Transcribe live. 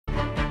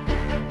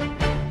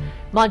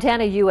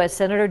Montana U.S.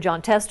 Senator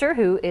Jon Tester,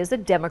 who is a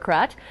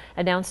Democrat,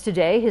 announced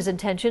today his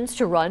intentions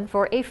to run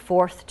for a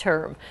fourth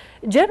term.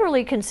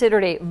 Generally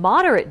considered a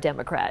moderate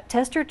Democrat,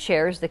 Tester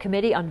chairs the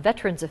Committee on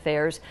Veterans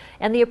Affairs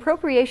and the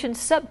Appropriations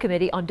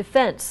Subcommittee on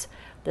Defense.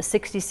 The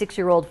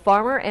 66-year-old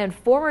farmer and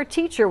former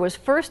teacher was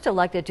first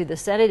elected to the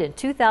Senate in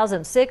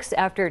 2006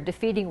 after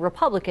defeating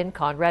Republican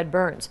Conrad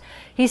Burns.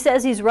 He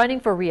says he's running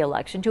for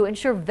re-election to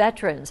ensure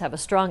veterans have a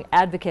strong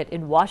advocate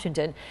in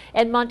Washington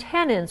and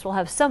Montanans will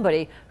have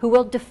somebody who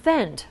will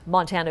defend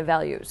Montana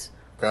values.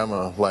 I'm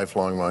a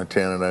lifelong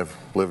Montanan. I've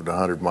lived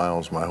 100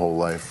 miles my whole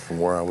life from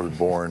where I was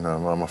born.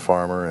 I'm a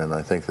farmer, and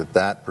I think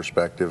that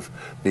perspective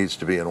needs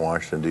to be in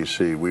Washington,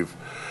 D.C. We've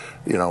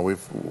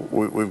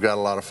got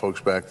a lot of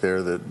folks back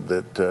there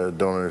that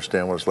don't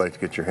understand what it's like to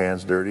get your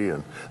hands dirty,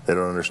 and they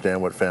don't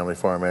understand what family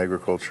farm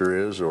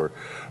agriculture is, or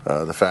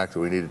the fact that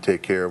we need to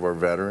take care of our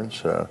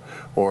veterans,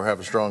 or have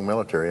a strong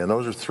military. And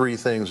those are three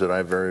things that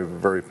I'm very,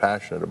 very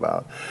passionate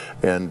about.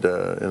 And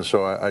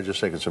so I just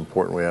think it's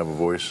important we have a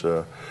voice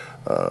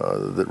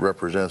that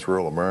represents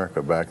rural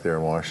America back there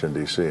in Washington,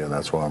 D.C., and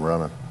that's why I'm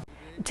running.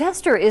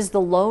 Tester is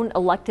the lone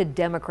elected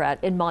Democrat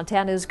in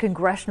Montana's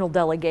congressional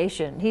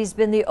delegation. He's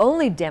been the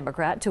only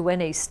Democrat to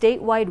win a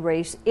statewide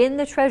race in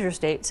the Treasure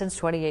State since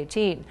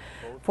 2018.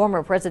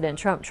 Former President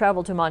Trump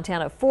traveled to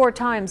Montana 4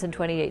 times in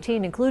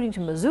 2018, including to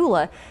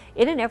Missoula,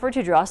 in an effort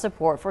to draw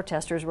support for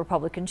Tester's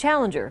Republican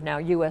challenger, now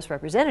U.S.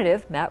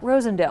 Representative Matt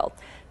Rosendale.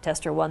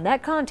 Tester won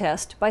that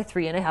contest by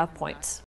 3.5 points.